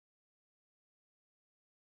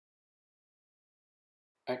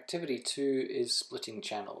Activity 2 is splitting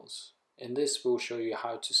channels. In this we'll show you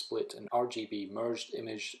how to split an RGB merged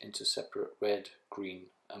image into separate red, green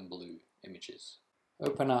and blue images.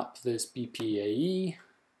 Open up this bpae.tiff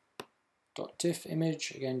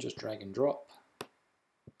image, again just drag and drop.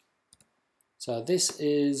 So this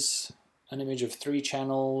is an image of 3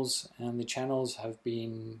 channels, and the channels have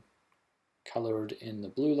been colored in the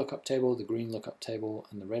blue lookup table, the green lookup table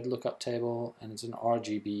and the red lookup table, and it's an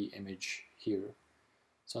RGB image here.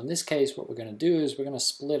 So in this case what we're going to do is we're going to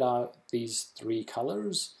split out these 3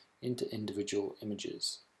 colors into individual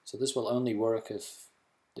images. So this will only work if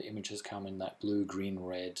the images come in that blue, green,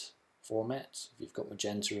 red format. If you've got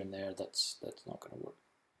magenta in there, that's not going to work.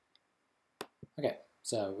 Okay,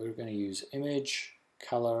 so we're going to use image,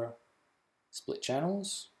 color, split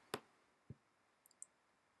channels.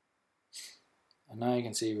 And now you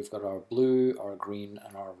can see we've got our blue, our green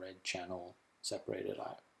and our red channel separated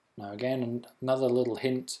out. Now again, another little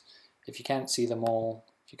hint, if you can't see them all,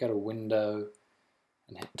 if you go to window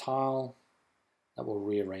and hit tile, that will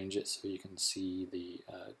rearrange it so you can see the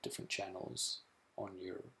different channels on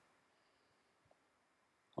your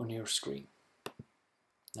screen.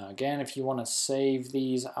 Now again, if you want to save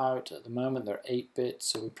these out, at the moment they're 8-bit,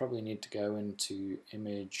 so we probably need to go into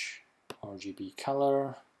image, RGB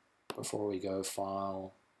color, before we go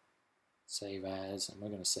file, save as, and we're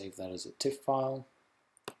going to save that as a TIFF file.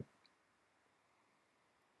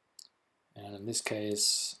 And in this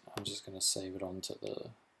case, I'm just going to save it onto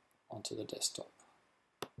the desktop.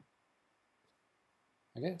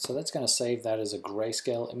 Okay, so that's going to save that as a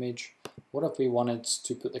grayscale image. What if we wanted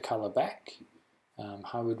to put the color back?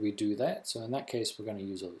 How would we do that? So in that case, we're going to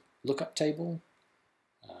use a lookup table,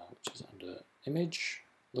 which is under Image,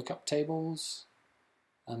 Lookup Tables,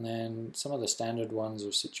 and then some of the standard ones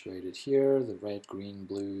are situated here: the red, green,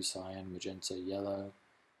 blue, cyan, magenta, yellow.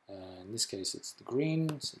 In this case it's the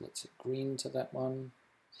green, so let's hit green to that one.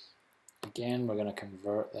 Again, we're going to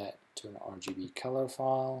convert that to an RGB color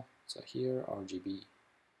file. So here, RGB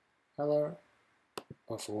color,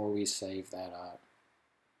 before we save that out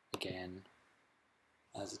again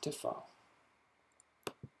as a TIFF file.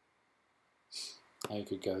 Now you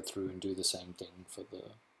could go through and do the same thing for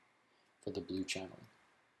the blue channel.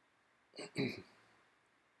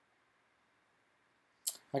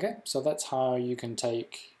 Okay, so that's how you can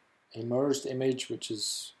take a merged image which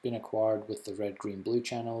has been acquired with the red, green, blue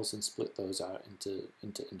channels and split those out into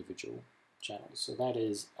individual channels. So that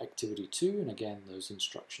is activity 2, and again those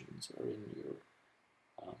instructions are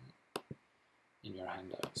in your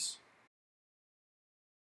handouts.